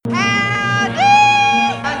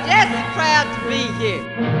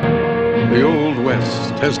The Old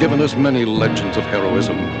West has given us many legends of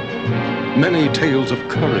heroism, many tales of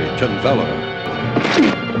courage and valor.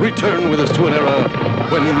 Return with us to an era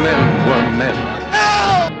when men were men.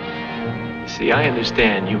 See, I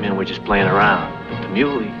understand you men were just playing around, but the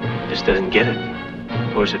mule, he just doesn't get it.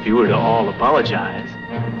 Of course, if you were to all apologize...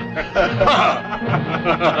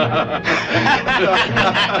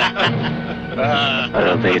 I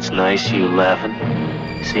don't think it's nice you laughing.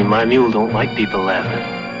 See, my mule don't like people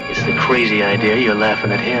laughing. It's the crazy idea you're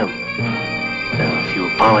laughing at him. Now, if you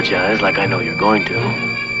apologize like I know you're going to,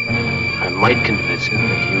 I might convince him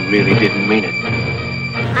that you really didn't mean it.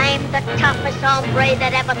 I'm the toughest hombre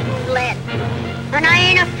that ever threw lead. And I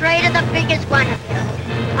ain't afraid of the biggest one of you.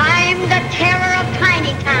 I'm the terror of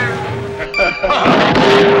Tiny Town.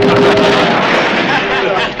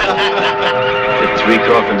 Get 3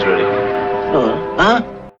 coffins ready. Huh?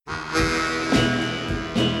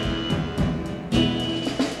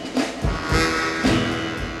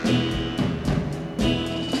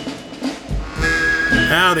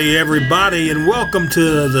 Howdy, everybody, and welcome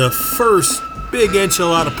to the first Big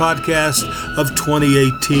Enchilada podcast of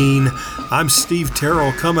 2018. I'm Steve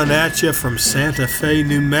Terrell coming at you from Santa Fe,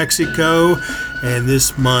 New Mexico, and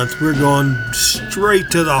this month we're going straight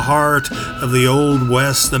to the heart of the Old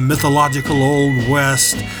West, the mythological Old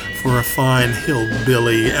West, for a fine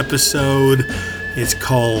hillbilly episode. It's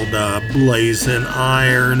called Blazing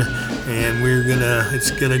Iron, and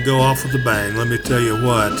it's gonna go off with a bang. Let me tell you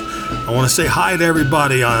what. I want to say hi to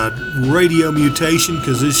everybody on Radio Mutation,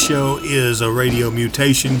 because this show is a Radio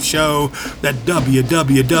Mutation show. That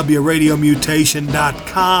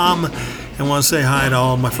www.radiomutation.com. And I want to say hi to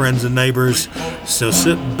all my friends and neighbors. So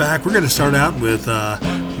sit back. We're going to start out with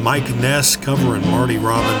Mike Ness covering Marty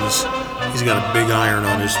Robbins. He's got a big iron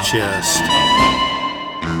on his chest.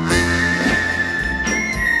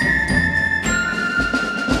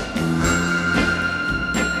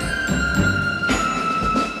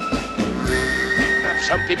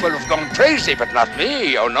 Some people have gone crazy, but not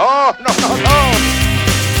me. Oh, no.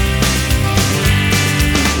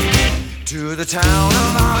 To the town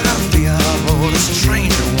of Agafia rode a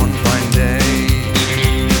stranger one fine day.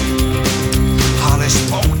 Hardly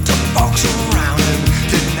spoke to folks around him,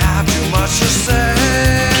 didn't have too much to say.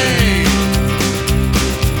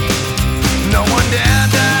 No one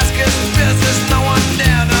dared to ask his business, no one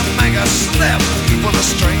dared to make a slip. For the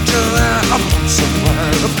stranger there, a month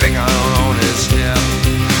somewhere, a big iron on his hip.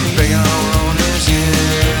 Big iron on his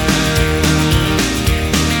hip.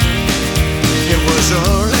 It was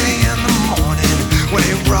early in the morning when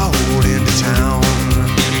he rode into town.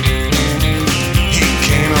 He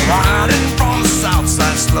came riding from the south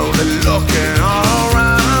side, slowly looking all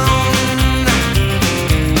around.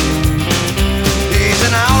 He's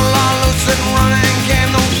an outlaw, loose and running,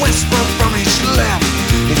 came the whisper from each lip.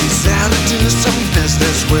 And he's out to do some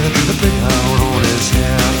business with a big iron on his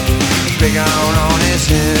hip. Big iron on his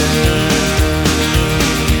hip.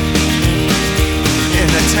 In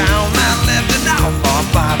the town that lived an outlaw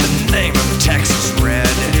by the name of Texas Red.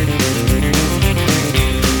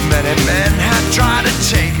 Many men had tried to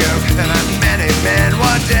take him, and many men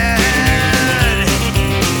were dead.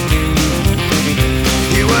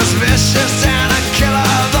 He was vicious and a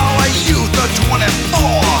killer, though a youth of 24.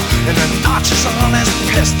 And the notches on his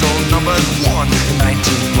pistol numbered 1 in 19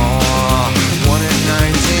 more. 1 in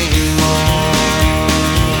 19 more.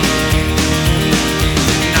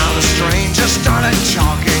 Now the stranger started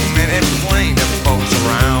talking, made it plain to folks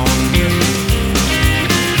around.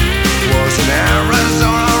 Was an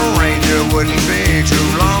Arizona Ranger, wouldn't be too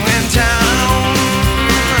long in town.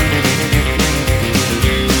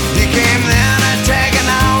 He came there to take an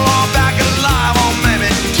outlaw back alive, or maybe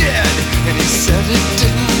dead. And he said it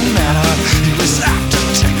didn't matter, he was after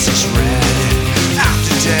Texas Red.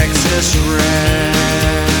 After Texas Red.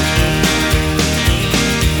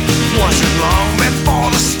 Wasn't long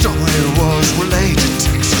before the story was relayed to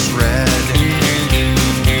Texas Red.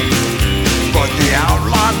 But the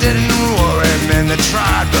outlaw didn't worry, men that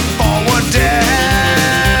tried before were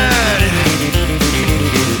dead.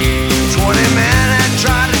 20 men had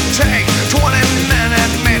tried to take, 20 men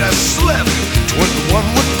had made a slip. 21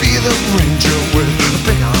 would be the ranger with a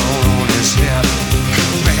big iron on his hip.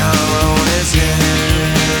 Big iron on his hip.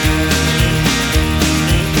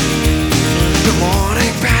 The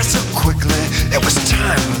morning passed so quickly, it was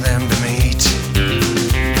time for them to meet.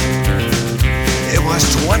 It was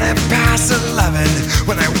 20 past 11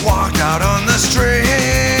 when they walked out on the street.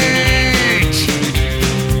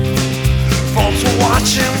 Folks were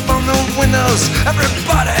watching from the windows,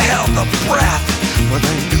 everybody held their breath. But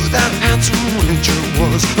they knew that handsome ranger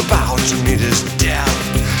was about to meet his death.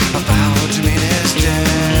 About to meet his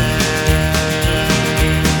death.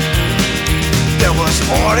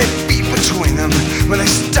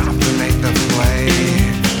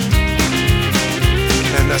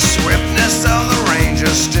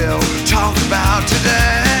 songs about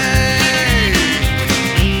today.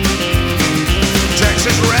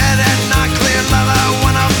 Texas red and not clear leather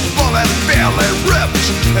when a bullet barely ripped,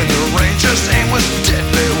 and the ranger's aim was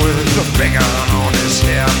deadly with a big iron on his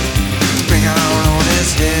hip, big iron on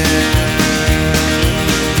his hip.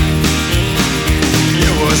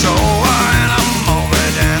 It was over in a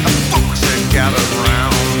moment, and the folks had gathered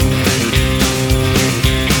round.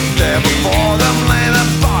 There before them lay the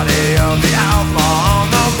body of the outlaw on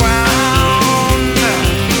the ground.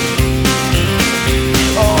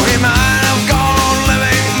 Oh, he might have gone on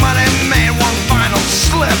living, but he made one final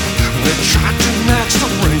slip. They tried to match the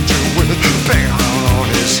ranger with a big iron on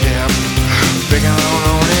his hip, big iron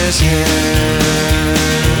on his hip.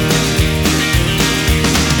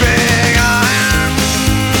 Big iron,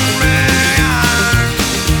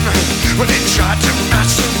 when they tried to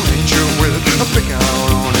match the ranger with a big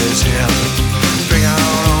iron on his hip, big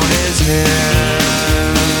iron on his hip.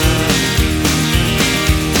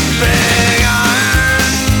 Big iron,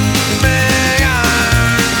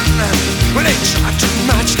 when they tried to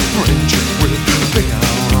match the ranger with a big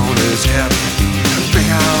iron on his hip, big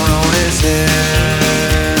iron on his hip.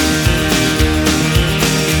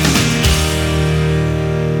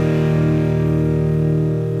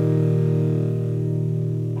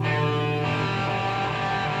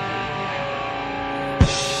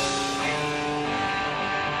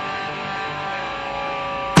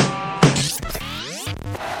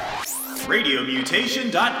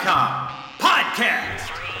 RadioMutation.com Podcast.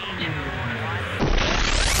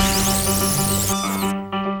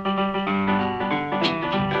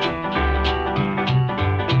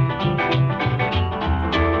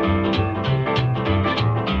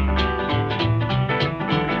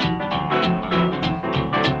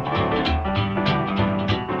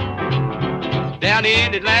 Down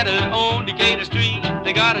in Atlanta on Decatur Street,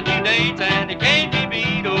 they got a new dance and it can't be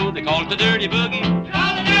beat. Oh, they call it the Dirty Boogie.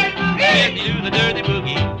 If you do the dirty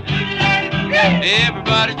boogie,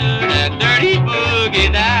 everybody's doing that dirty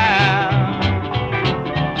boogie now.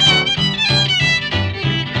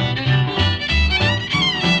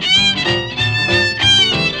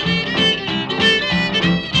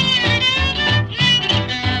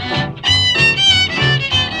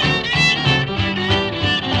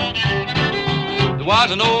 There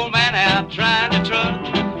was an old man out trying to truck.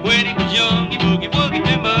 When he was young, he boogie-woogie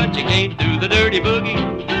too much. He can't do the dirty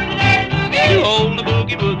boogie. Too old to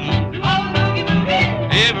boogie woogie.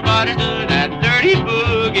 Everybody's doing that dirty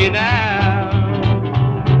boogie now.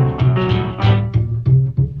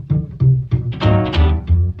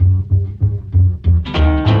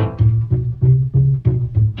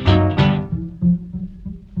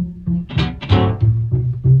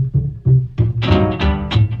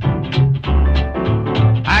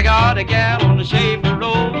 I got a gal on the Schaefer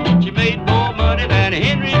Road. She made more money than a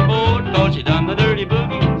Henry Ford, 'cause she done the dirty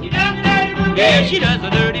boogie. Yeah, she does the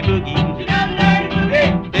dirty boogie.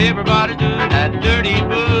 Everybody's doing that dirty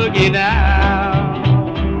boogie now.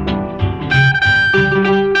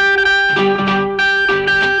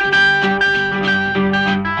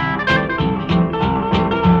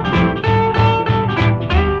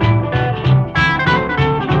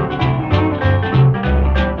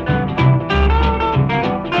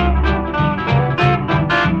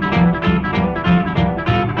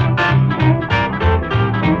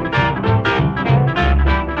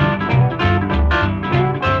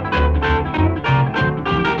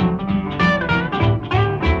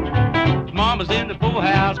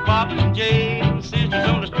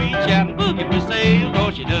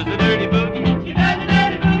 She does the dirty boogie. She does the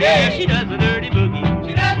dirty boogie. Yeah, she does the dirty boogie.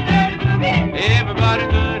 She does the dirty boogie. Everybody's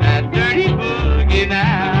doing that dirty boogie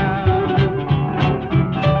now.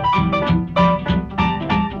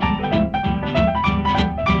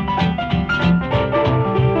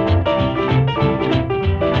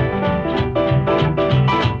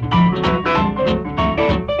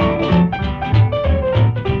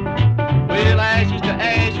 Well, ashes to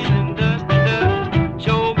ashes and dust to dust.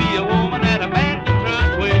 Show me a woman that a man can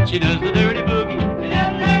trust when she does the dirty boogie.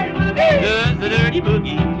 Does the dirty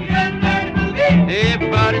boogie.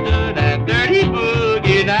 Everybody's doing that dirty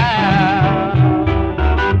boogie now.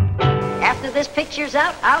 After this picture's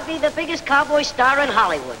out, I'll be the biggest cowboy star in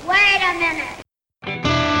Hollywood. Wait a minute.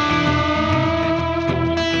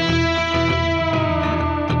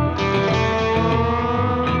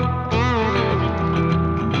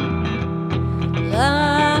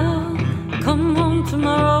 Love, come home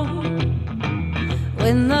tomorrow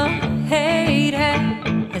when the hate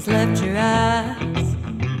has left your eyes.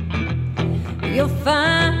 You'll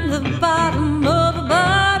find the bottom of a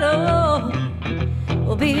bottle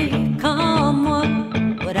will become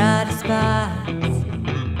what I despise.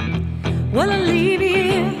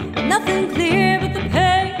 nothing clear but the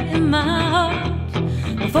pain in my heart.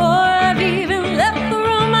 Before I've even left the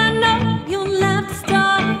room, I know you'll have to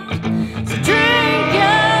start. So drink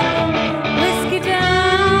your whiskey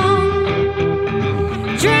down.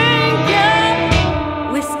 Drink your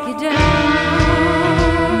whiskey down.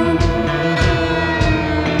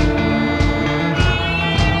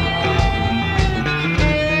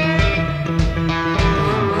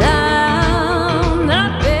 I'm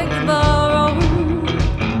not beg to borrow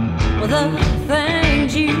all the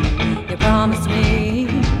things you promised me.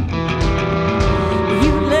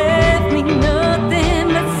 You left me nothing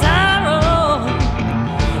but sorrow,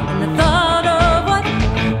 and the thought of what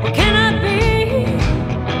can I be?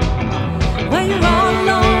 Well, you're all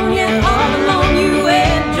alone, yeah, all alone. You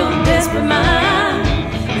and your desperate mind.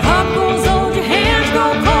 Your heart grows old, your hands go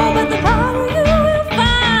cold, but the bottle you will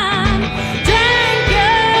find. Drink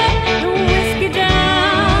your whiskey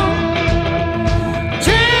down.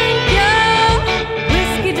 Drink your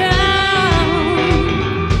whiskey down.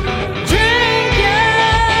 Drink your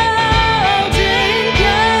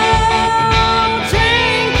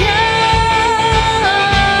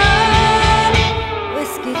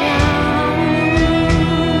whiskey down.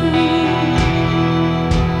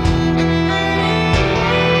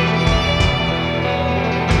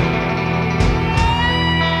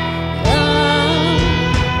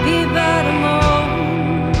 I'll be back tomorrow,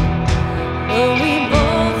 but we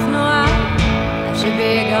both know I should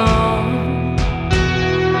be gone.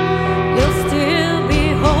 You'll still be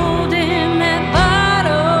holding that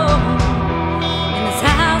bottle in this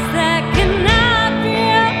house that cannot be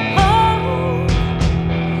a home.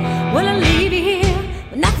 Well, I'll leave you here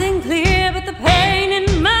with nothing clear but the pain in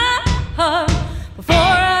my heart. Before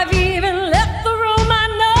I've even left the room, I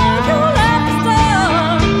know you'll have to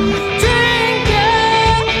start. Drink your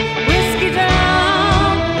whiskey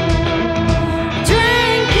down.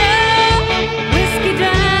 Drink your whiskey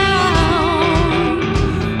down.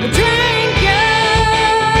 Drink your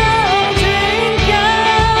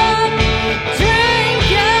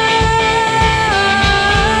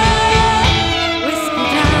whiskey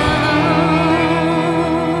down.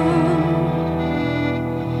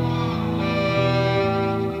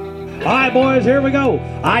 All right, boys, here we go.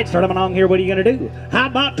 All right, start them along here. What are you going to do? How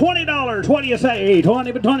about $20? What do you say?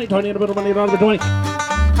 20 but 20, 20 but 20, $20 but 20.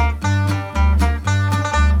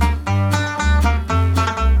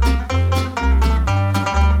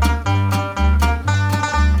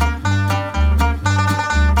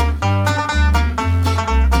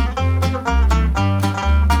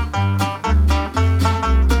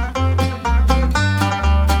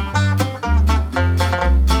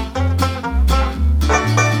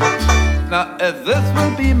 Now, if this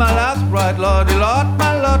will be my last ride, Lordy Lord,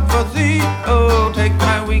 my Lord, for thee. Oh, take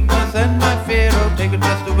my weakness and my fear, oh, take it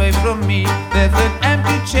just away from me. There's an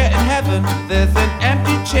empty chair in heaven, there's an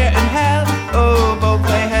empty chair in hell. Oh, both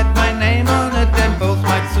they had my name on it, and both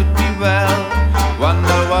might suit me well.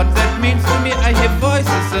 Wonder what that means to me, I hear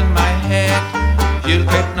voices in my head. You'll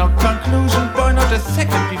get no conclusion, boy, not a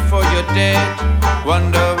second before you're dead.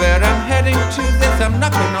 Wonder where I'm heading to, this I'm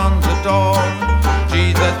knocking on the door.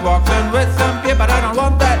 Jesus walks in with some beer, but I don't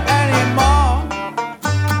want that anymore.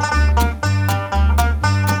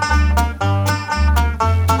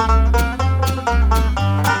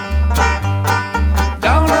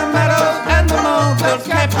 Down the meadows and the mountains,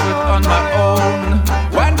 captured on my own.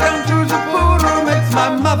 Went down to the pool room, it's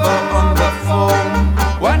my mother on the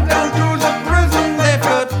phone. Went down to the prison, they've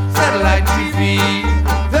got satellite TV.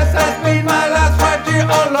 This has been my last ride, dear,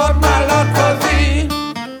 oh Lord, my Lord, for thee.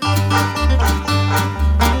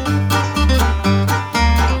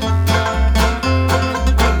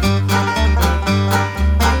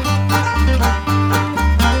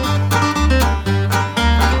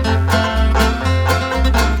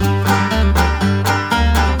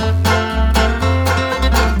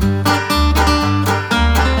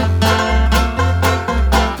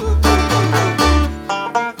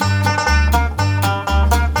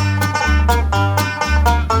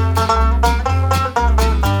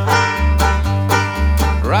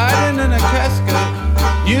 Riding in a casket,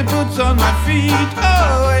 new boots on my feet.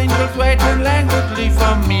 Oh, angels waiting languidly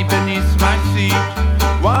for me beneath my seat.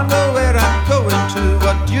 Wonder where I'm going to,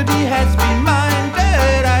 what duty has been mine.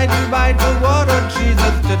 Did I divide the water,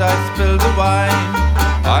 Jesus, did I spill the wine?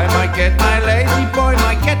 I might get my lazy boy,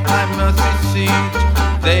 might get my mercy seat.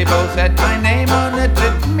 They both had my name on it,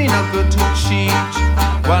 did me no good to cheat.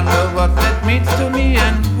 Wonder what that means to me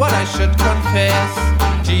and what I should confess.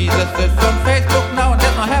 Jesus is on Facebook now and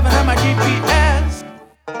there's no heaven in my GPS.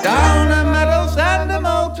 Down the meadows and the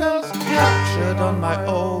motels, captured on my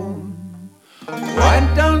own.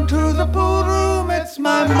 Went down to the pool room, it's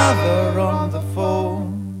my mother on the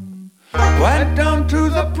phone. Went down to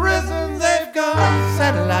the prison, they've got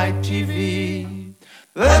satellite TV.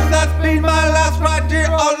 That's been my last right here,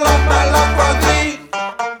 all of my love for thee.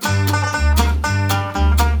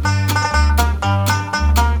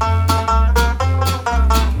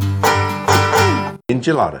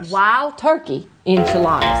 Enchiladas. Wild turkey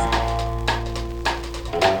enchiladas.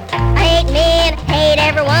 I hate men, hate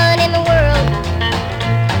everyone in the world.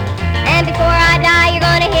 And before I die, you're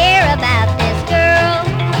gonna hear about this girl.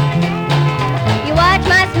 You watch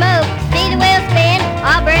my smoke, see the wheel spin.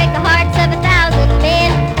 I'll break the hearts of 1,000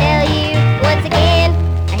 men. Tell you once again,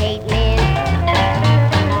 I hate men.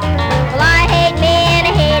 Well, I hate men,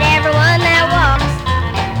 I hate everyone that walks.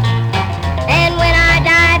 And when I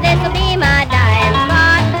die, this'll be my dying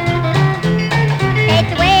spot. Hate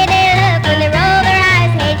the way they look when they roll their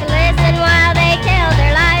eyes. Hate to listen while they tell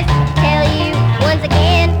their lies. Tell you once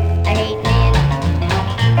again, I hate men.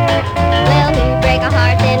 Well, who break a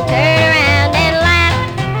heart then turn around and laugh?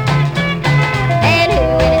 And who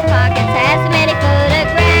in his pockets has so many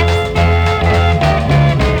photographs?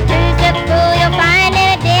 Who's the fool you'll find in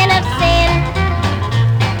a den of sin?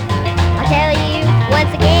 I'll tell you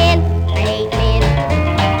once again, I hate men.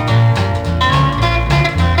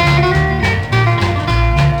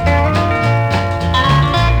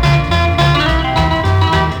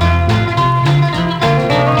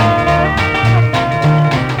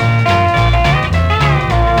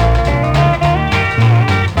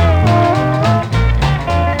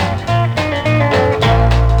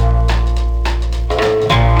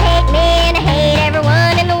 I hate men, I hate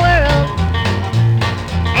everyone in the world.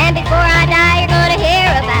 And before I die, you're gonna hear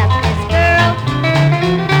about this girl.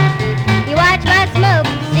 You watch my smoke,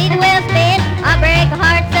 see the wheel spin. I'll break the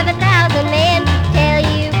hearts of 1,000 men. Tell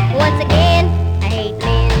you once again, I hate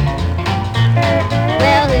men.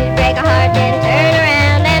 Well, who'd break a heart then turn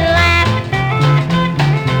around and laugh?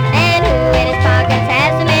 And who in his pockets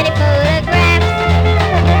has so many photographs?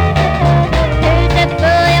 Who's the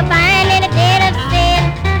fool you'll find in a den of sin?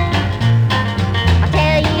 I'll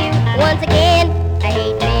tell you once again, I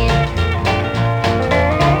hate men.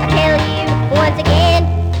 I'll tell you once again,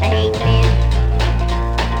 I hate men.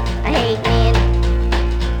 I hate men.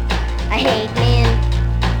 I hate men.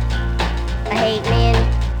 I hate men.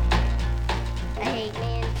 I hate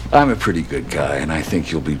men. I'm a pretty good guy, and I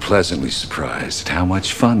think you'll be pleasantly surprised at how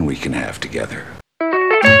much fun we can have together.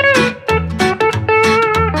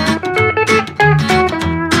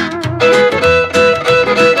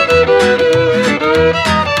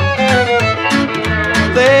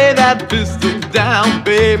 Lay that pistol down,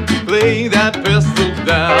 babe. Lay that pistol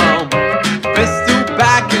down. Pistol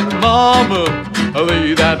packing mama.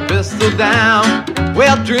 Lay that pistol down.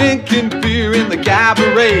 Well, drinking beer in the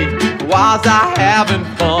cabaret. Was I having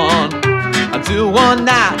fun? Until one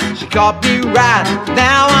night she caught me right.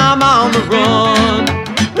 Now I'm on the run.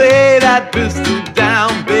 Lay that pistol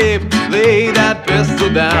down, babe. Lay that pistol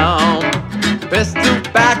down. Pistol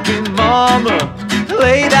packing mama.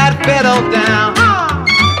 Lay that pedal down.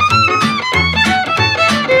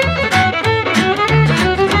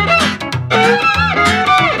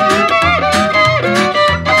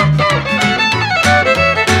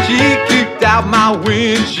 She kicked out my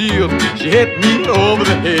windshield. She hit me over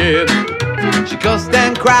the head. She cussed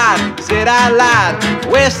and cried, said I lied,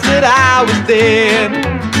 wished that I was dead.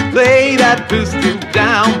 Lay that pistol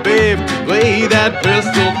down, babe. Lay that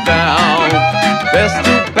pistol down.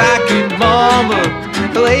 Pistol packing mama.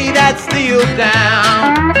 Lay that steel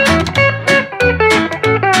down.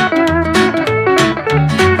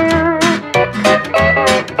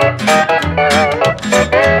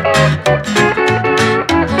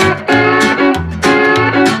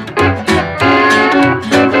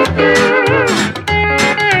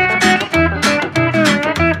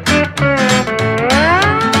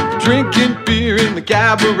 Drinking beer in the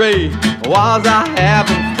cabaret. Was I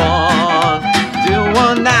having fun? Till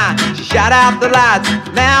one night she shot out the lights.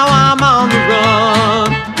 Now I'm on the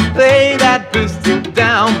run. Lay that pistol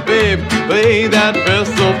down, babe. Lay that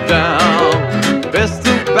pistol down.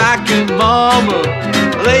 Pistol packing mama.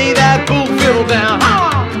 Lay that bull fiddle down.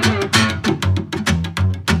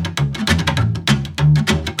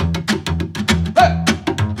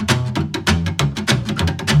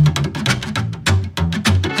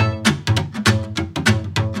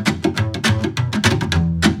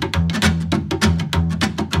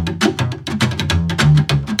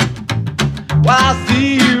 Well, I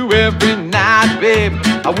see you every night, babe.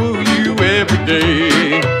 I woo you every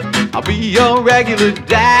day. I'll be your regular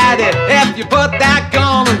daddy if you put that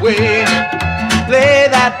gun away. Lay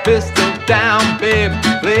that pistol down, babe,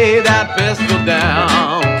 lay that pistol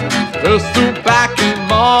down. Pistol packing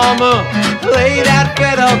mama, lay that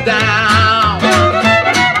fiddle down.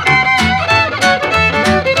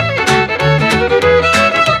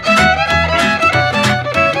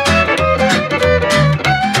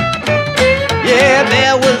 Yeah,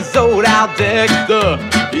 there was old Al Dexter,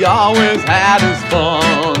 he always had his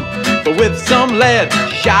fun. But with some lead,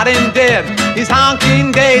 shot him dead, his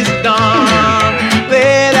honking days done.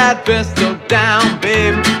 Lay that pistol down,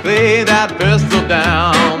 baby, lay that pistol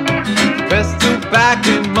down. Pistol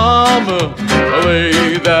packing mama,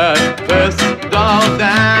 lay that pistol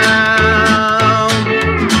down.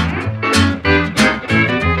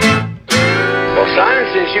 Well, son,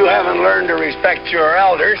 since you haven't learned to respect your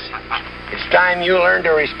elders, it's time you learn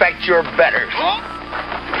to respect your betters.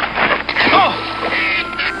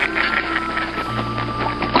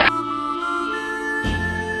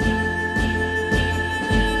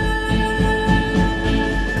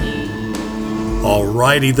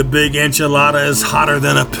 Alrighty, the big enchilada is hotter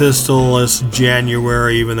than a pistol. It's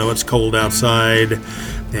January, even though it's cold outside.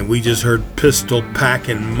 And we just heard Pistol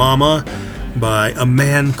Packin' Mama by a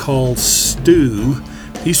man called Stu.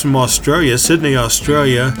 He's from Australia, Sydney,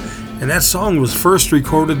 Australia. And that song was first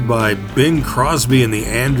recorded by Bing Crosby and the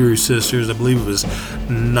Andrews Sisters. I believe it was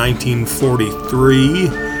 1943.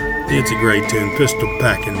 It's a great tune, Pistol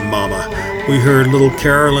Packin' Mama. We heard little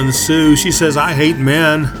Carolyn Sue. She says, I hate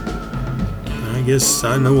men. I guess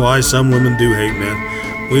I know why some women do hate men.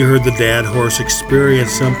 We heard the Dad Horse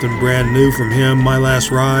Experience, something brand new from him, My Last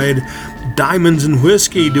Ride. Diamonds and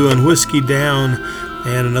Whiskey doing Whiskey Down.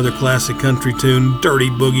 And another classic country tune, Dirty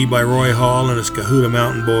Boogie by Roy Hall and his Cahuta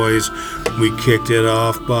Mountain Boys. We kicked it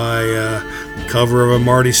off by a cover of a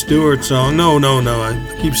Marty Stewart song. No,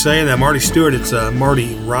 I keep saying that. Marty Stewart, it's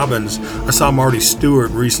Marty Robbins. I saw Marty Stewart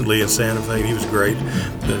recently in Santa Fe, and he was great.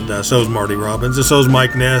 And so's Marty Robbins, and so's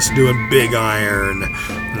Mike Ness doing Big Iron.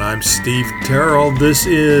 And I'm Steve Terrell. This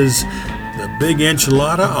is the Big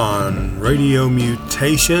Enchilada on Radio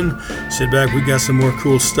Mutation. Sit back, we got some more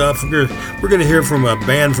cool stuff. We're gonna hear from a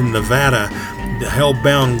band from Nevada, the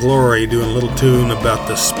Hellbound Glory, doing a little tune about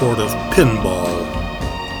the sport of pinball.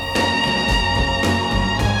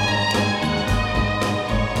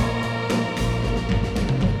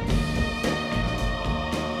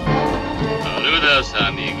 Saludos,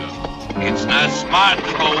 amigo. It's not smart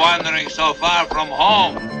to go wandering so far from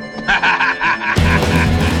home.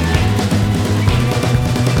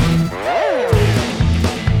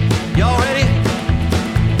 Y'all ready?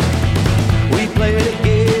 We played a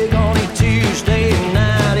gig on a Tuesday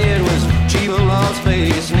night. It was cheap Las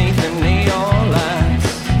Vegas, neath the neon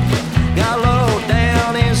lights. Got low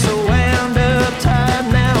down and so wound up tight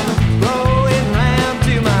now. Blowing round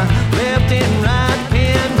to my left and right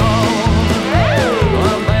pinball.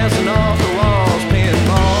 I'm bouncing off the walls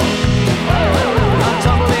pinball. I'm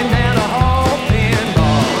tumbling down the hall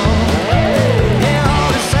pinball. Yeah,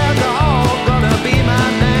 all this alcohol gonna be my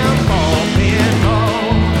downfall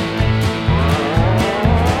pinball.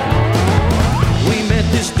 We met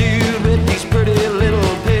this dude with these pretty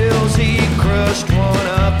little pills. He crushed one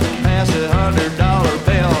up and passed $100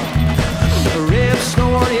 bill. The rib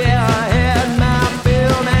snored, yeah, I had my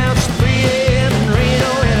fill. Now it's 3 a.m. in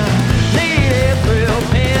Reno and I need a thrill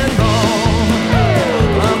pinball.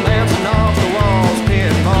 I'm bouncing off the walls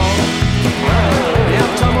pinball. Yeah,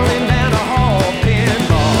 I'm tumbling down the hall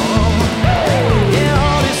pinball. Yeah,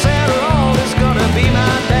 all this Adderall is gonna be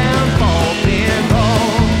my downfall pinball.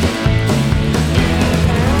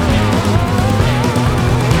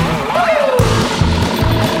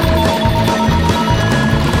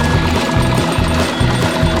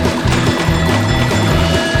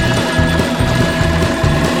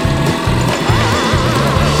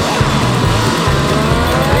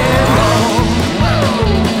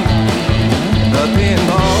 A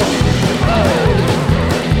pinball,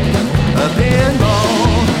 a pinball,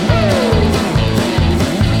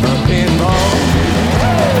 a pinball.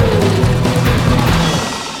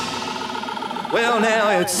 Well, now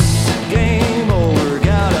it's game over.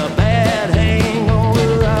 Got a bad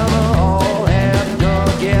hangover. I'm all half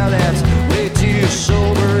drunk. Yeah, that's way too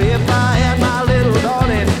sober. If I had my little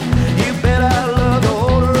darling, you bet I love to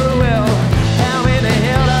hold her. Well, how in the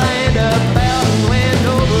hell did I end up out and went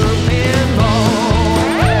over pinball?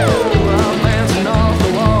 I'm bouncing off the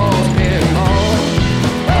walls pinball.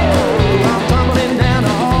 I'm tumbling down the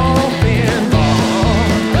hall pinball.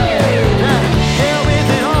 Now, hell with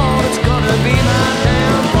it all, it's gonna be my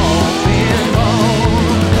downfall pinball.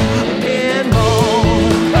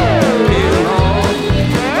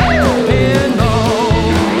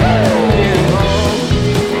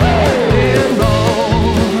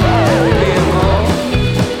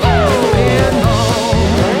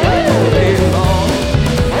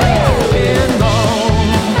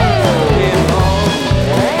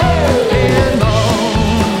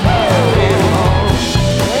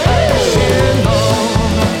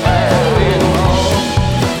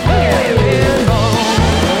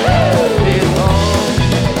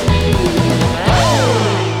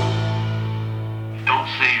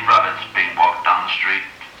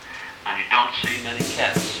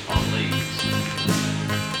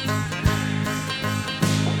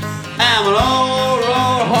 I'm an old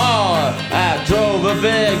road hog. I drove a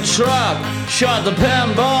big truck, shot the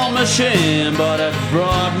pinball machine, but it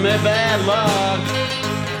brought me bad luck.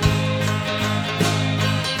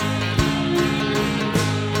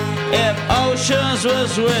 If oceans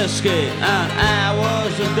was whiskey and I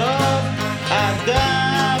was a dove, I'd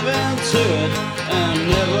dive into it and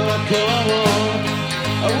never come on.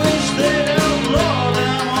 I wish they'd outlaw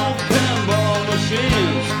them old pinball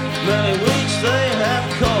machines. Many weeks they have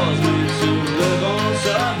caused me to live on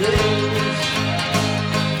sardines.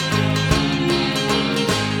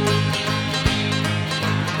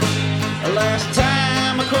 Last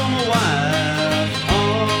time I called my wife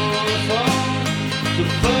on the phone, the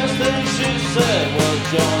first thing she said was,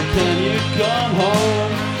 John, can you come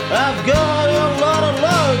home? I've got a lot of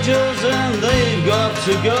lodgers and they've got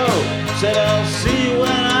to go. Said I'll see you when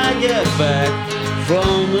I get back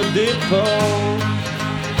from the depot.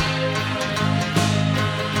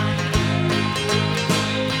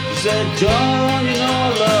 She said, John, you know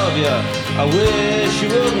I love you. I wish you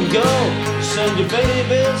wouldn't go. Send your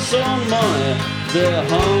babies some money. They're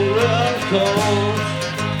hungry and cold.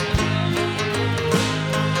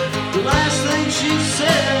 The last thing she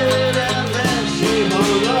said, and then she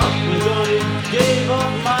hung up. And Johnny gave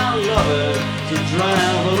up my loving to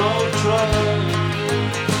drive an old truck.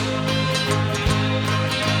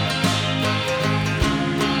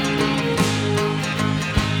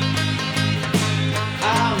 I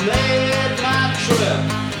made my trip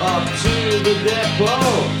up to the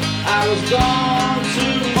depot. I was gone 2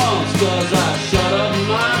 months cause I shut up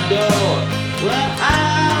my door. When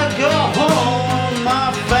I got home,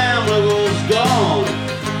 my family was gone.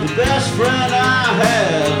 The best friend I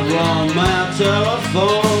had run my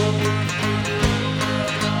telephone.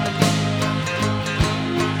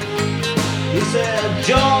 He said,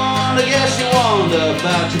 John, I guess you wonder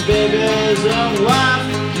about your babies and wife.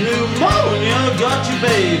 Pneumonia got your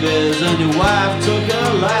babies and your wife took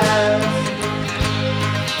her life.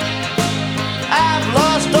 I've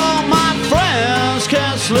lost all my friends,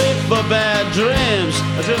 can't sleep for bad dreams.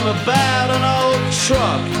 I dream about an old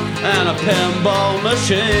truck and a pinball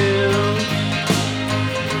machine.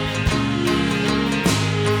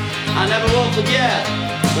 I never will forget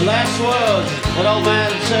the last words that old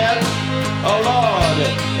man said. Oh Lord,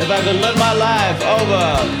 if I could live my life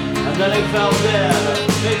over. And then he fell dead,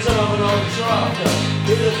 victim of an old truck.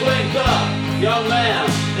 He was a clean cut, young man,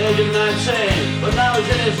 age of 19, but now he's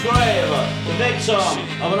in his grave, the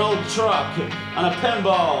victim of an old truck and a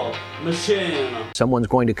pinball machine. Someone's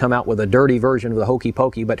going to come out with a dirty version of the hokey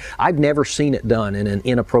pokey, but I've never seen it done in an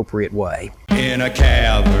inappropriate way. In a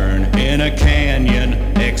cavern, in a canyon,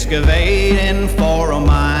 excavating for a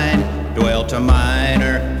mine, dwelt a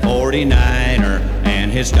miner, 49er,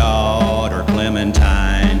 and his daughter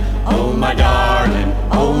Clementine. Oh my darling,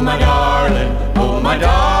 oh my darling, oh my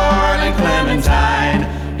darling Clementine,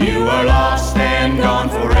 you are lost and gone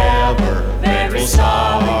forever, very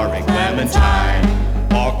sorry Clementine.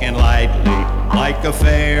 Walking lightly like a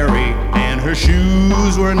fairy, and her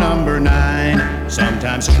shoes were number 9.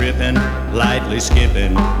 Sometimes tripping, lightly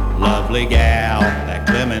skipping, lovely gal, that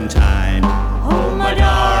Clementine. Oh my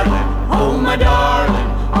darling, oh my darling,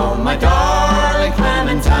 oh my darling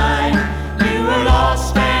Clementine, you were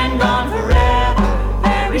lost and gone forever,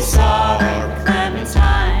 very sorry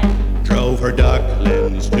Clementine. Drove her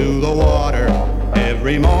ducklings to the water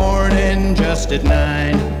every morning just at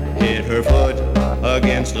 9. Hit her foot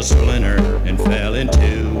against a splinter and fell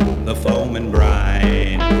into the foaming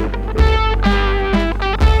brine.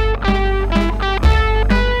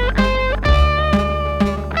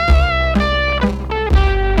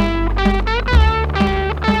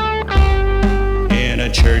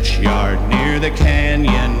 Churchyard near the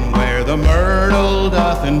canyon where the myrtle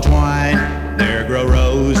doth entwine, there grow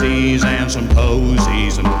rosies and some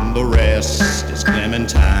posies, and the rest is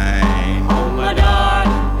Clementine. Oh my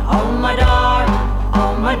darling, oh my darling,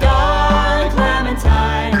 oh my darling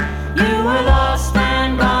Clementine, you were lost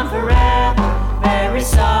and gone forever, very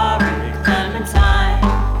sorry Clementine.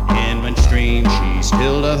 In midstream she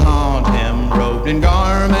still doth haunt him, robed in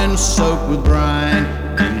garments soaked with brine.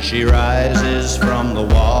 Then she rises from the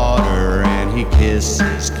water and he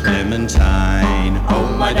kisses Clementine.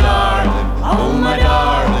 Oh my darling, oh my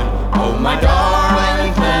darling, oh my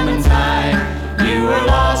darling Clementine, you were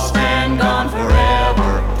lost and gone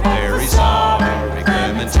forever, very sorry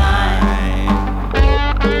Clementine.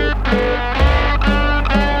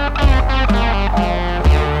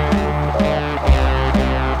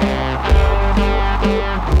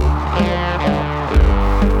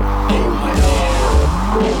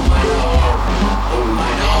 Oh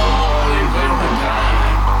my darling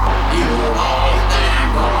Clementine, you were lost and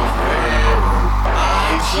gone forever.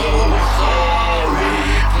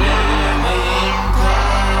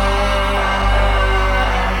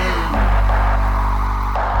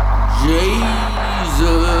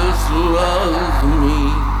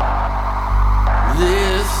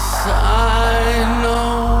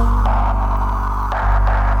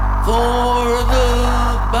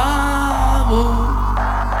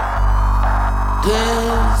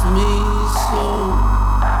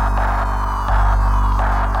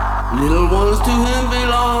 to him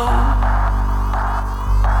belong.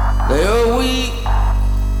 They are weak,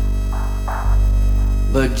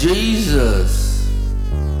 but Jesus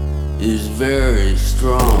is very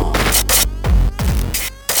strong.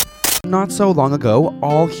 Not so long ago,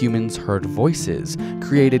 all humans heard voices,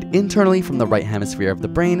 created internally from the right hemisphere of the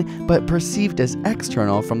brain, but perceived as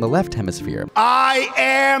external from the left hemisphere. I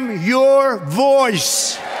am your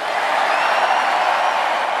voice.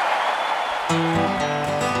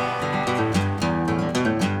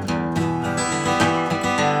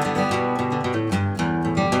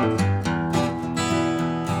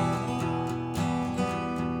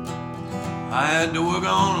 I had to work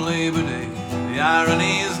on Labor Day. The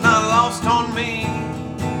irony is not lost on me.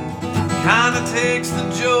 Kinda takes the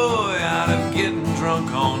joy out of getting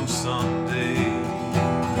drunk on Sunday.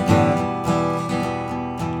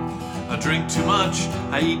 I drink too much,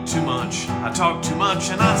 I eat too much, I talk too much,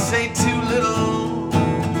 and I say too little.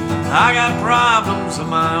 I got problems of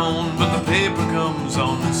my own, but the paper comes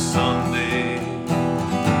on Sunday.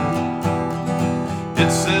 It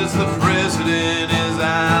says the president is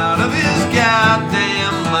out of his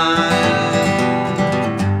goddamn mind.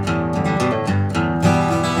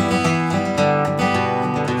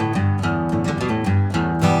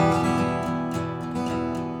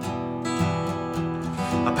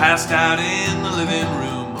 I passed out in the living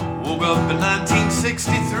room, woke up in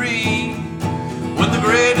 1963, when the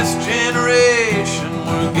greatest generation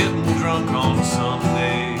were getting drunk on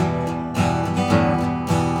Sunday.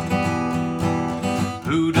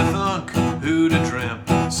 Who'd have thunk, who'd have dreamt,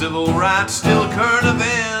 civil rights still a current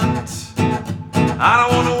event. I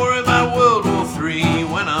don't want to worry about World War III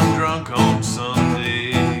when I'm drunk on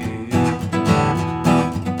Sunday.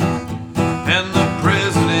 And the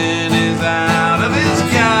president is out of his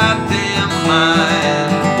goddamn mind.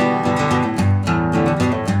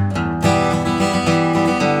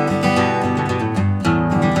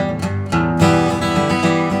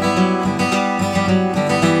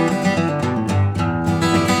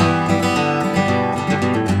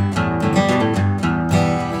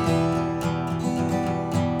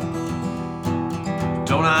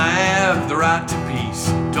 Don't I have the right to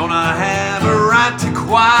peace? Don't I have a right to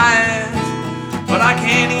quiet? But I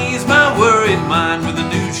can't ease my worried mind with the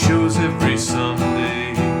news shows every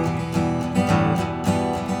Sunday.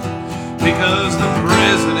 Because the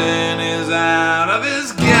president is out of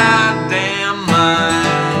his goddamn mind.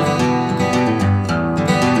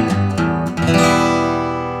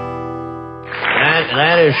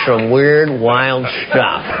 That is some weird, wild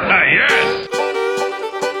stuff. Yes!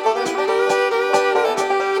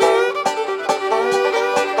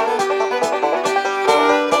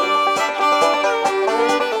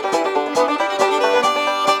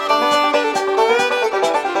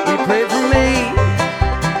 Pray for me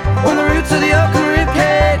when the roots of the oak and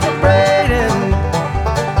ribcage are braiding.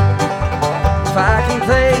 If I can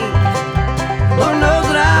play, Lord knows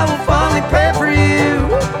that I will fondly pray for you.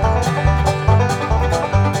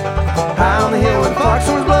 High on the hill where the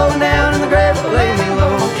foxhorns blowing down in the grave will lay me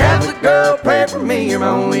low. Catholic girl, pray for me, you're my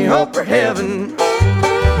only hope for heaven.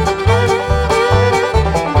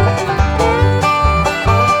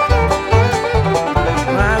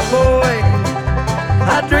 My boy,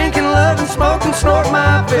 I drink and love and smoke and snort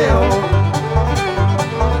my fill.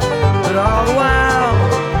 But all the while,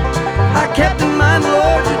 I kept in mind the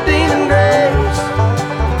Lord's redeeming grace.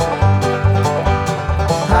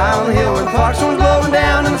 High on the hill where the foxhorns blowing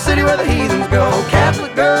down in the city where the heathens go.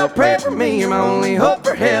 Catholic girl, pray for me, you're my only hope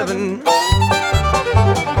for heaven.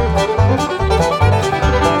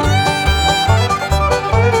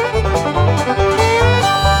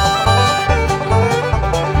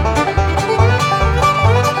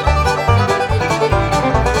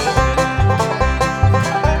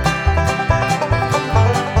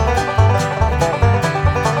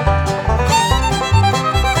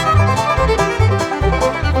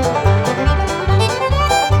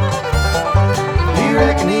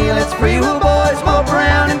 Free will boys mope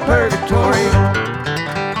around in purgatory.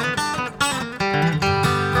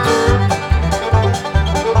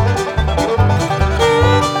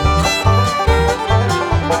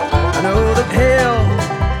 I know that hell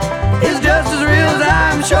is just as real as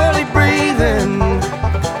I'm surely breathing.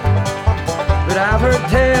 But I've heard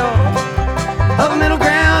tell of a middle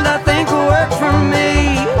ground I think will work for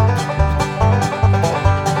me.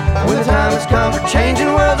 When the time has come for changing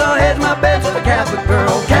worlds, I'll head to my bed with a Catholic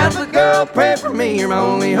girl. Catholic girl, pray for me, you're my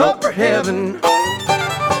only hope for heaven.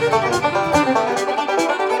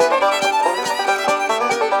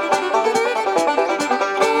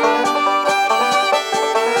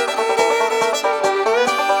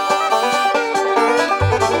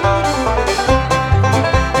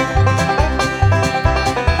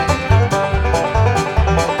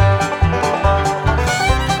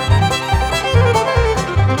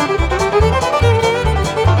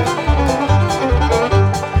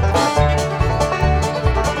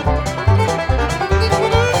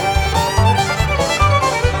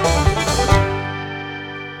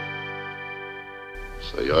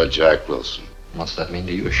 Jack Wilson. What's that mean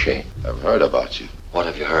to you, Shane? I've heard about you. What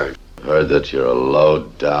have you heard? Heard that you're a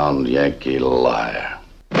low-down Yankee liar.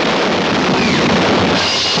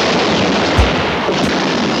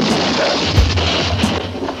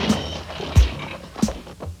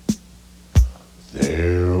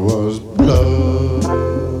 There was blood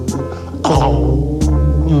on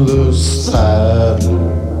the saddle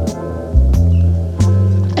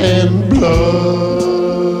and blood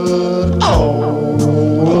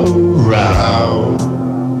all around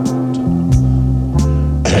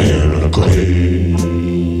and a great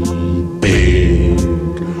big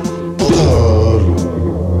puddle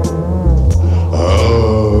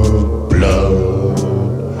of blood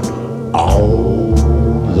on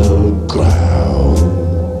the ground.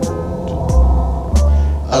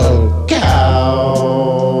 A cowboy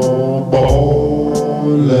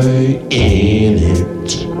lay in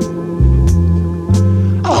it,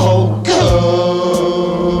 all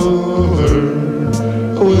covered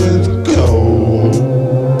with gold,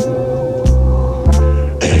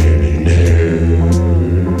 and he never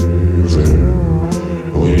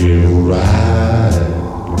will ride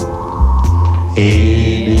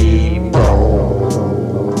any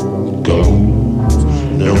broncos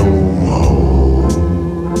no more.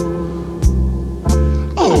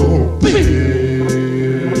 Oh, Billy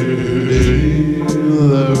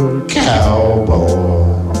the cowboy,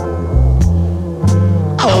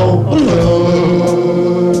 all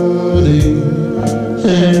bloody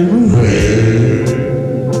and red,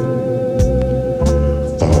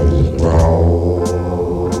 for the bronco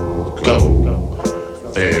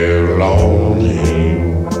fell on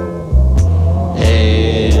him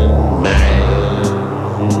and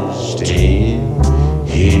mashed in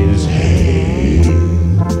his head.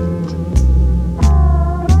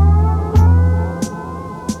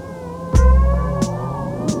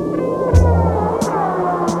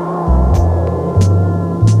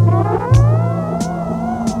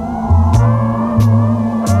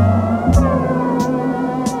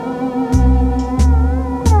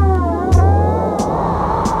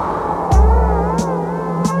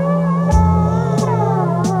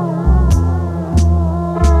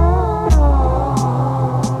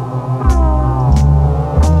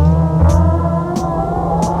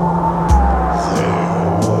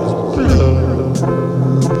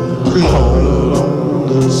 Blood on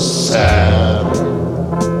the saddle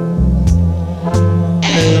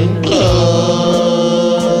and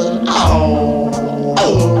blood all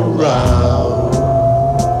around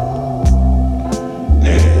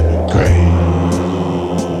and a great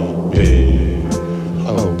big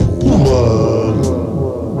puddle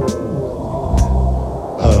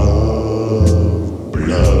of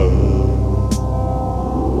blood.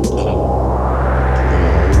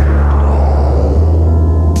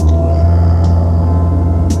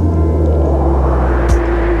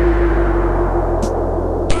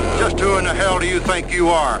 Just who in the hell do you think you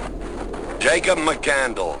are? Jacob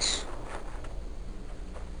McCandles.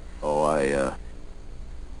 Oh,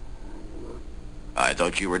 I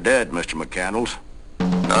thought you were dead, Mr. McCandles.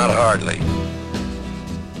 Not hardly.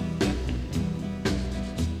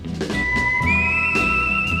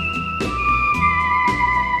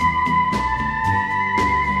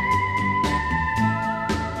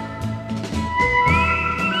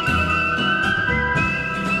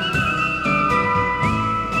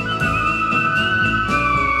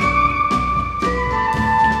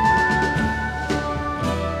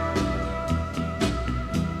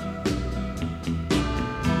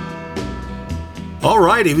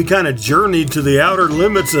 Alrighty, we kind of journeyed to the outer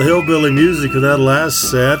limits of hillbilly music with that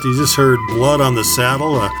last set. You just heard Blood on the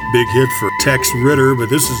Saddle, a big hit for Tex Ritter, but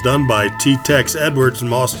this is done by T. Tex Edwards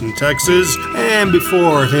from Austin, Texas. And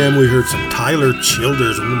before him, we heard some Tyler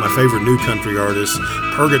Childers, one of my favorite new country artists,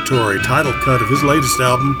 Purgatory, title cut of his latest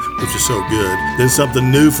album, which is so good. Then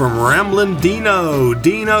something new from Ramblin' Dino.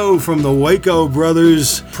 Dino from the Waco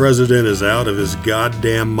Brothers. President is out of his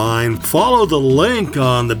goddamn mind. Follow the link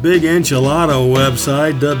on the Big Enchilada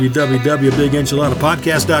website,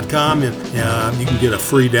 www.bigenchiladapodcast.com, and you can get a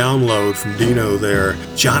free download from Dino there.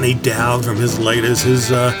 Johnny Dowd from his latest is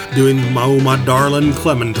doing My Darling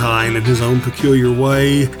Clementine in his own peculiar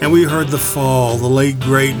way. And we heard The Fall, the late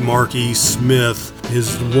great Mark E. Smith,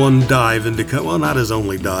 his one dive into, well, not his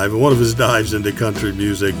only dive, but one of his dives into country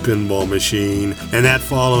music, Pinball Machine. And that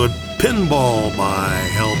followed Pinball by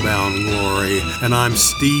Hellbound Glory. And I'm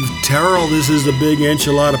Steve Terrell. This is the Big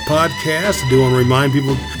Enchilada Podcast. I do want to remind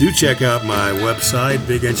people, do check out my website,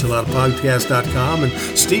 bigenchiladapodcast.com and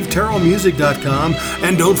steveterrellmusic.com.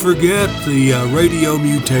 And don't forget the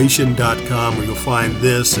radiomutation.com, where you'll find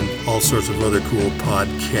this and all sorts of other cool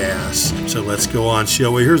podcasts. So let's go on,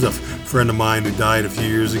 shall we? Here's a friend of mine who died a few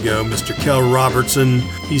years ago, Mr. Kel Robertson.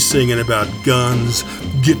 He's singing about guns,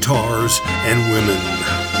 guitars, and women.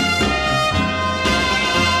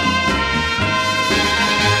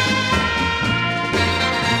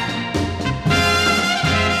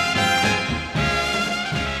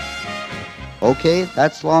 Okay,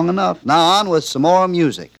 that's long enough. Now on with some more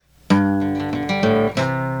music.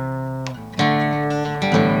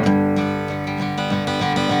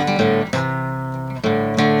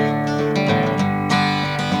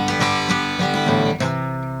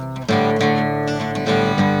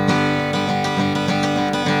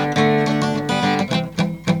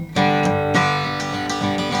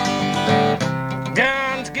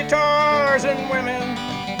 Guns, guitars, and women,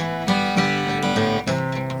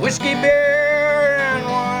 whiskey, beer, and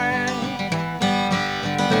wine.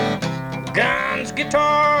 Guns,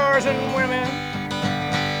 guitars, and women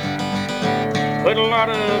put a lot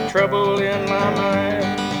of trouble in my mind.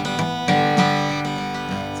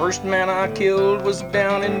 First man I killed was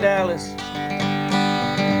down in Dallas.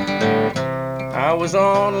 I was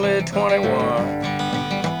only 21.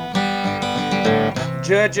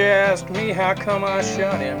 Judge asked me how come I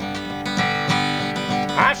shot him.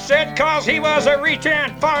 I said 'cause he was a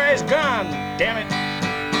reaching for his gun, damn it.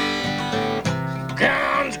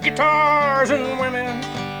 Guns, guitars, and women,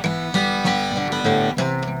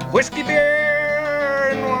 whiskey, beer,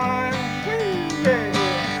 and wine.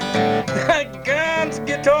 Yeah. Guns,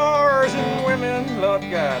 guitars, and women, Lord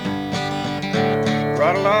God,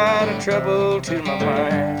 brought a lot of trouble to my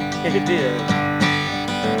mind. It did.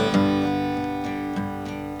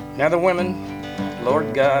 Now the women,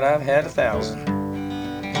 Lord God, I've had 1,000.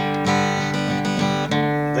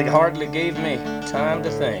 They hardly gave me time to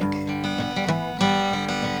think.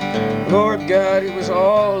 Lord God, it was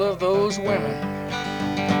all of those women.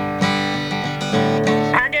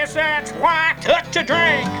 I guess that's why I took to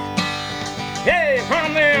drink. Hey,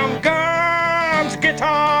 from them guns,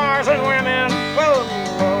 guitars, and women. Whoa,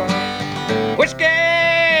 Lord.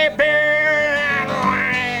 Whiskey, beer, and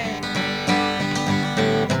wine.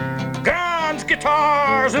 Guns,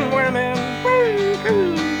 guitars, and women.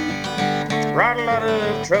 Woo-hoo. Brought a lot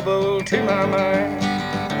of trouble to my mind.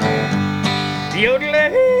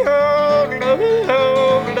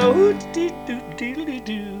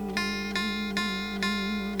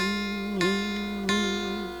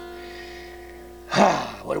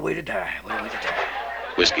 What a way to die, what a way to die.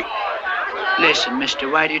 Whiskey. Listen, mister,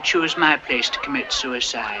 why do you choose my place to commit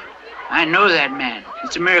suicide? I know that man.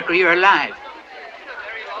 It's a miracle you're alive.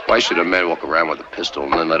 Why should a man walk around with a pistol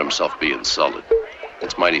and then let himself be insulted?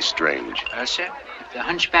 It's mighty strange. Well, sir, if the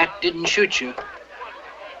hunchback didn't shoot you,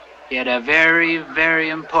 he had a very, very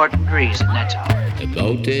important reason, that's all.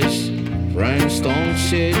 About this rhinestone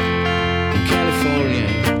shit in California.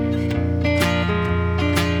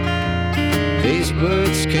 These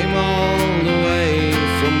birds came all the way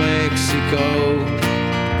from Mexico.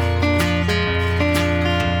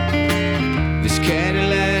 This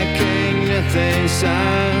Cadillac ain't nothing,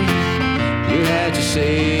 son. You had to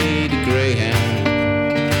see the Greyhound.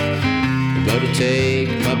 About to take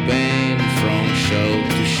my band from show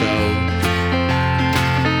to show.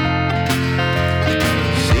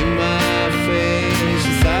 See my face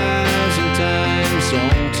 1,000 times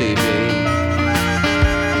on TV.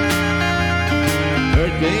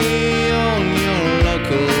 Heard me on your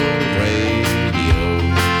local radio.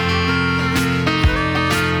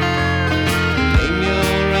 In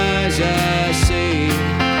your eyes I see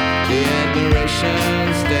the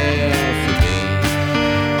admiration's there for me.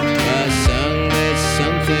 A sun that's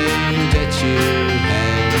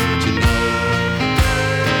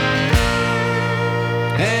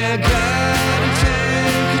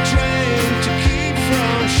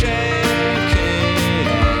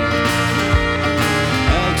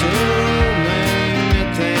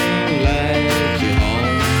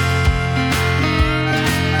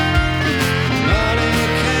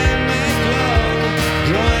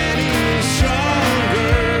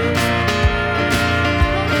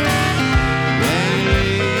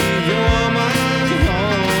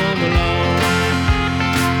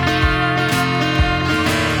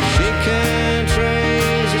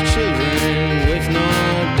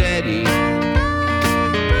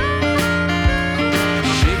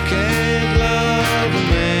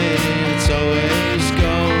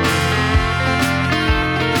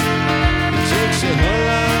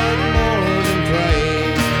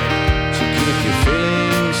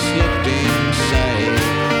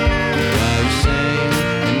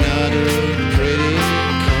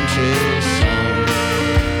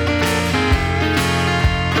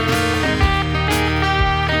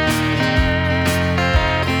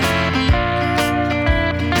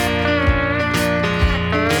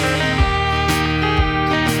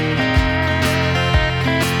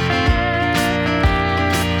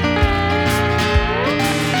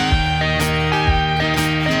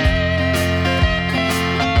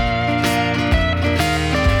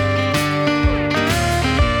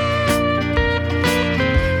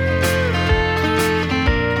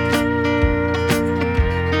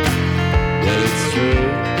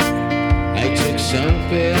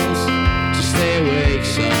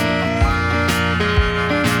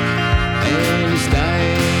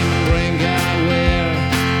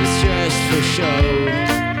the show.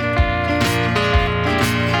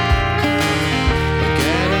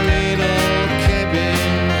 Got a little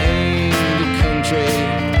cabin in the country.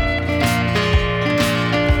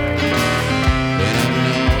 When I'm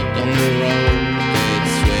not on the road,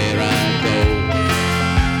 it's where I go.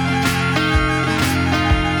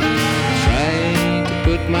 Trying to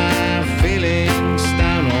put my feelings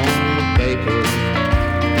down on the paper.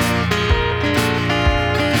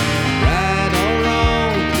 Right or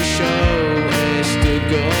wrong, the show has to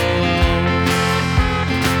go on.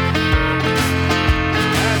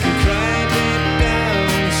 I can cry deep down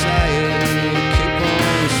inside and keep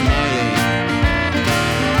on smiling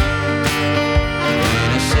when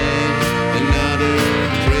I sing another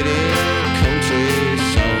pretty country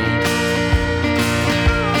song.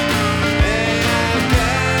 And I've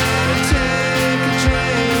gotta take a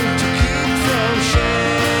drink to keep from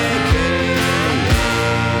shaking.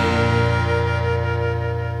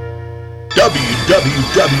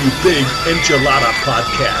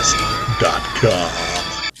 www.BigEnchiladapodcast.com.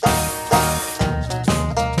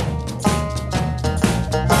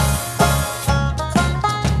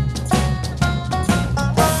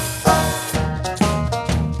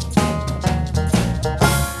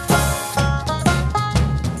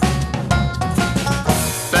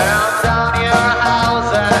 Burn down your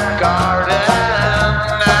house and garden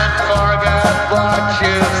and forget what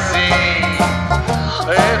you've seen.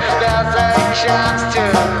 If there's a chance to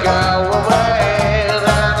go away,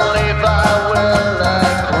 then leave, I will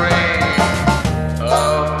agree.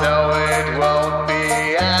 Oh no, it won't be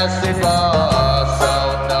as it was.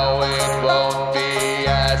 Oh no, it won't be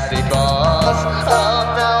as it was. Oh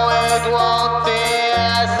no, it won't be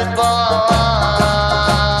as it was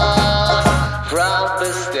from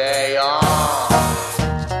this day on.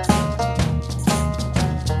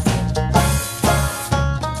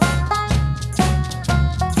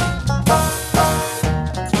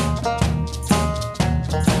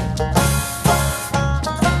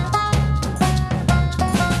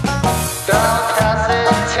 Don't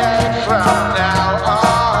hesitate from now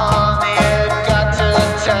on. You got to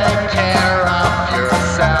take care of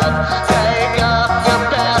yourself. Take off your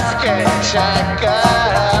basket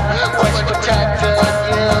jacket, which protected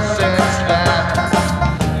you since then.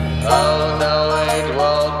 Oh no, it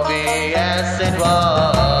won't be as it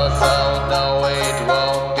was. Oh no, it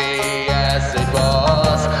won't be as it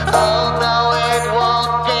was. Oh no, it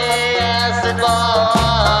won't be as it was.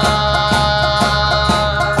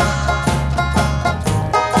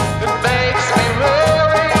 It makes me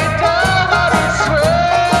weary, nobody's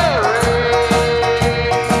weary.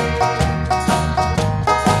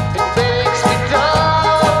 It makes me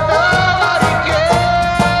dumb, nobody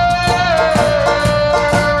cares.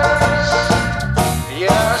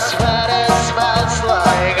 Your sweater smells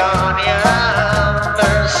like onion.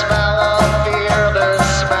 The smell of fear, the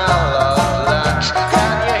smell of lunch.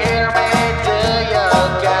 Can you hear me? Do you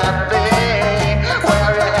get me? Wear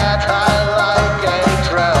your head high like a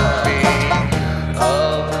trophy.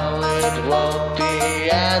 Oh no, it won't be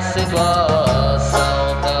as it was. Oh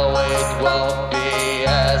no, it won't be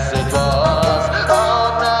as it was. Oh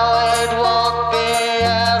no, it won't be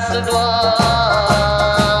as it was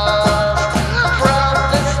from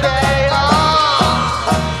this day on.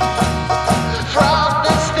 From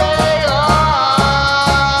this day on.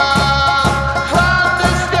 From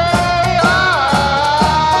this day on.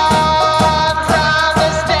 From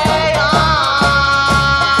this day on.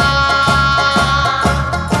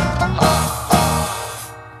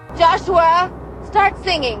 Joshua, start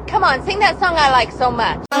singing. Come on, sing that song I like so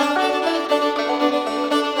much.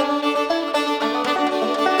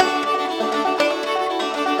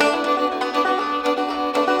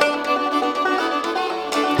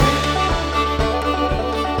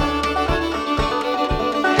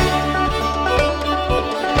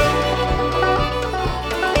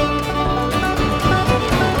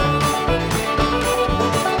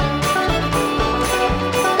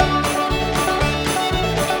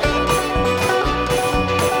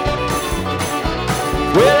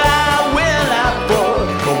 Well, I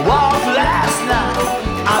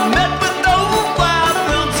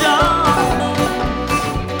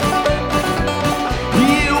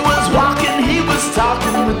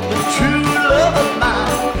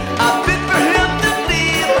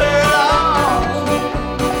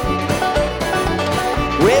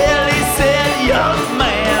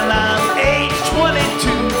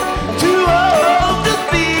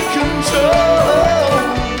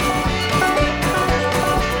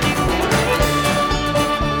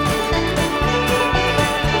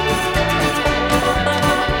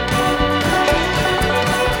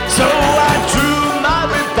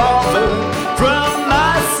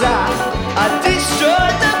I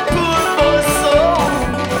destroyed the poor boy's soul.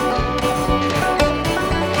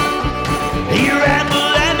 He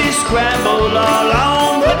rattled and he scrambled all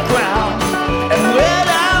on the ground and went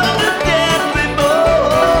out again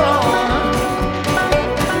reborn.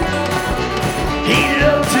 He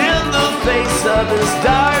looked in the face of his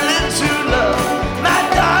darling true love. My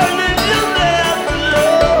darling, you'll never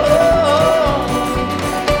know.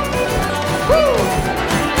 Woo!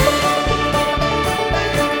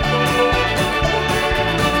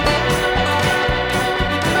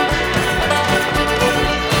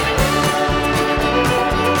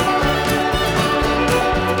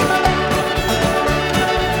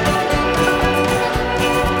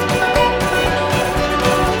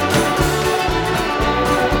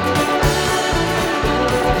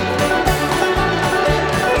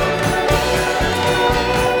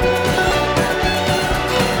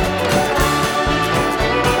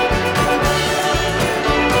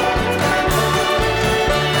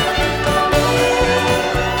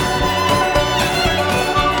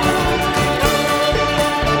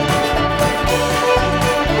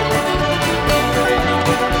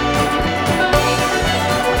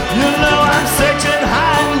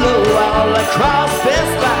 Across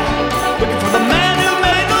Best Buy, looking for the man who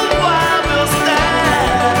made the Wild Bill stand.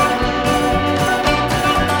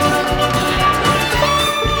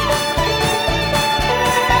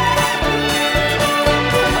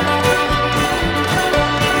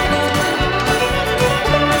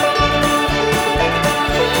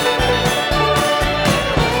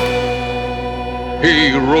 He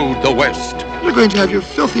ruled the West. You're going to have your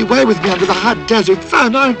filthy way with me under the hot desert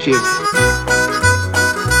sun, aren't you?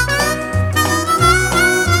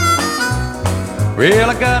 Well,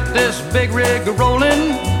 I got this big rig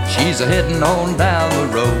rolling, she's a-heading on down the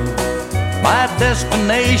road. My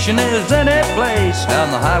destination is any place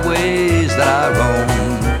down the highways that I roam.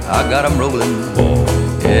 I got 'em rolling,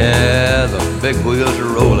 yeah, the big wheels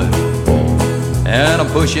are rolling. And I'm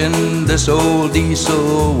pushing this old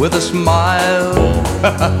diesel with a smile,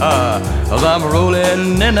 'cause I'm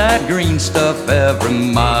rolling in that green stuff every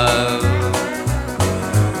mile.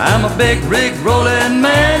 I'm a big rig rolling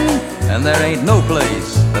man, and there ain't no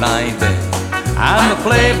place that I ain't been. I'm the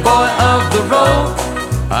playboy of the road,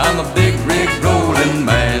 I'm a big rig rolling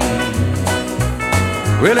man.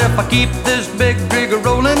 Well, if I keep this big rig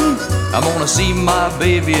rolling, I'm gonna see my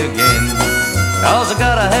baby again. 'Cause I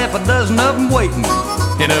got a half a dozen of them waiting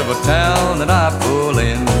in every town that I pull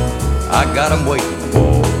in. I got them waiting,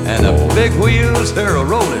 and the big wheels, they're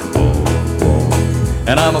a-rolling.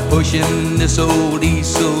 And I'm a-pushing this old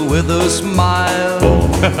diesel with a smile.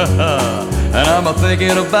 And I'm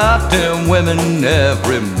a-thinking about them women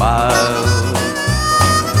every mile.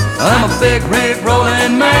 I'm a big rig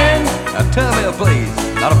rolling man. Now tell me a place,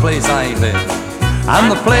 not a place I ain't been. I'm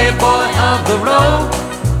the playboy of the road,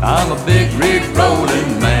 I'm a big rig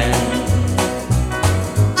rolling man.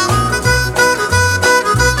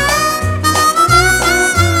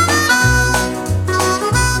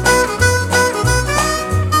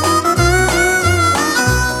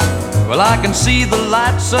 Well, I can see the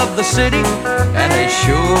lights of the city, and they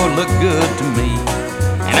sure look good to me.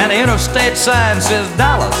 And that interstate sign says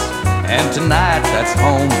Dallas, and tonight that's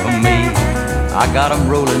home for me. I got 'em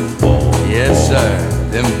rolling, yes sir,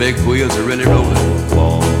 them big wheels are really rolling.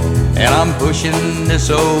 And I'm pushing this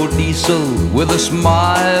old diesel with a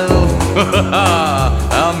smile.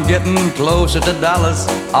 I'm getting closer to Dallas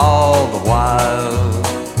all the while.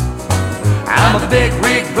 I'm a big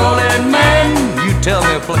rig rolling man, you tell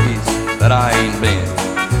me a place that I ain't been.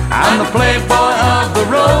 I'm the playboy of the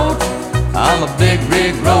road, I'm a big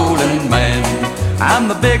rig rolling man. I'm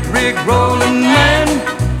the big rig rolling man,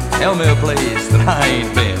 tell me a place that I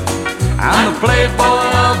ain't been. I'm the playboy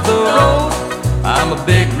of the road, I'm a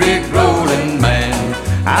big rig rolling man.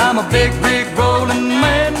 I'm a big rig rolling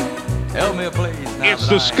man, tell me a place. It's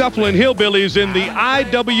the Scuffling Hillbillies in the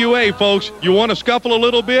IWA, folks. You want to scuffle a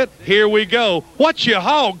little bit? Here we go. What's your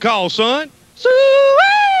hog call, son?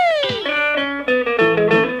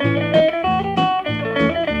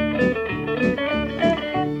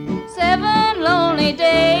 Seven lonely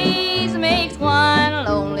days makes one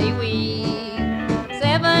lonely week.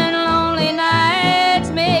 Seven lonely nights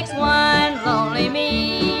makes one lonely me.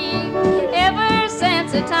 Ever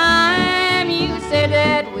since the time you said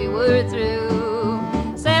that we were through,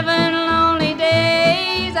 7 lonely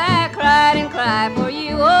days I cried and cried for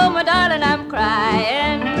you. Oh, my darling, I'm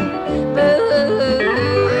crying.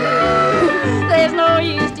 Boo-hoo-hoo. There's no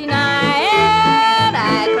use denying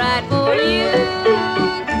I cried for you.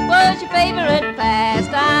 Was your favorite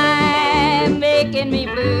pastime making me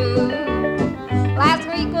blue? Last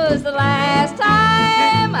week was the last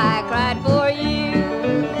time I cried for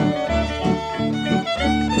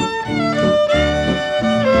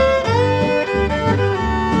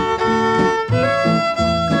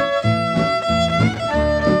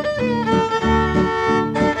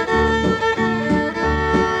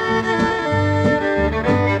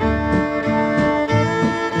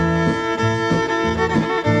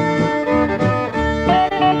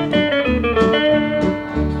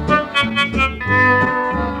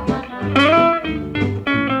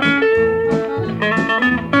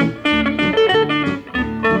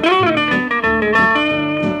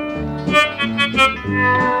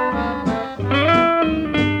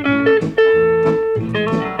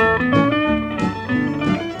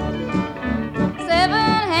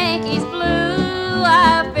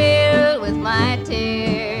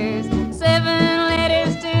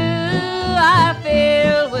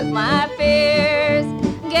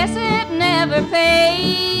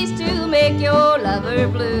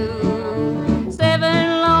fever blue. 7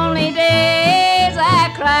 lonely days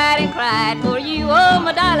I cried and cried for you. Oh,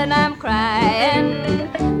 my darling, I'm crying.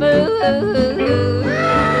 Boo-hoo-hoo.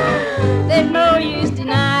 There's no use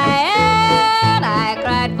denying I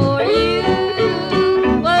cried for you.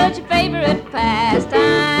 What's your favorite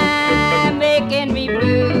pastime? Making me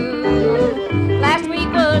blue. Last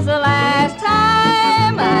week was the last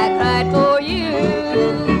time I cried for you.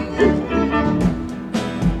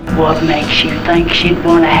 What makes you think she'd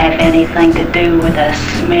want to have anything to do with a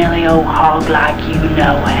smelly old hog like you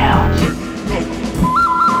know how?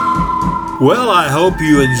 Well, I hope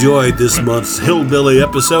you enjoyed this month's Hillbilly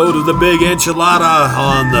episode of the Big Enchilada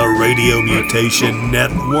on the Radio Mutation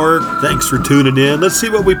Network. Thanks for tuning in. Let's see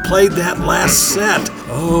what we played that last set.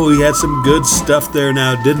 Oh, we had some good stuff there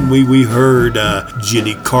now, didn't we? We heard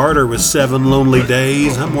Jenny Carter with 7 Lonely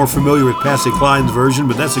Days. I'm more familiar with Patsy Cline's version,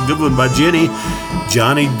 but that's a good one by Jenny.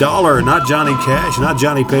 Johnny Dollar, not Johnny Cash, not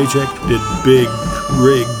Johnny Paycheck, did Big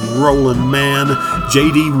Rig Rollin' Man.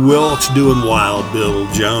 J.D. Welch doing Wild Bill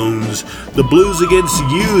Jones. The Blues Against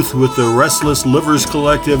Youth with the Restless Livers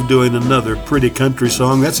Collective doing another pretty country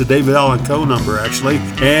song. That's a David Allan Coe number, actually.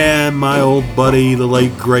 And my old buddy, the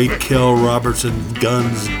late great Kel Robertson,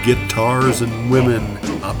 Guns, Guitars, and Women.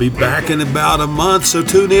 I'll be back in about a month, so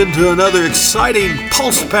tune in to another exciting,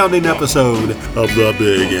 pulse-pounding episode of The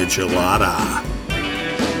Big Enchilada.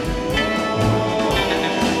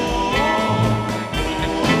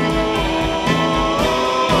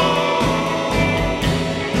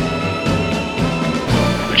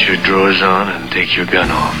 Put your drawers on and take your gun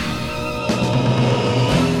off.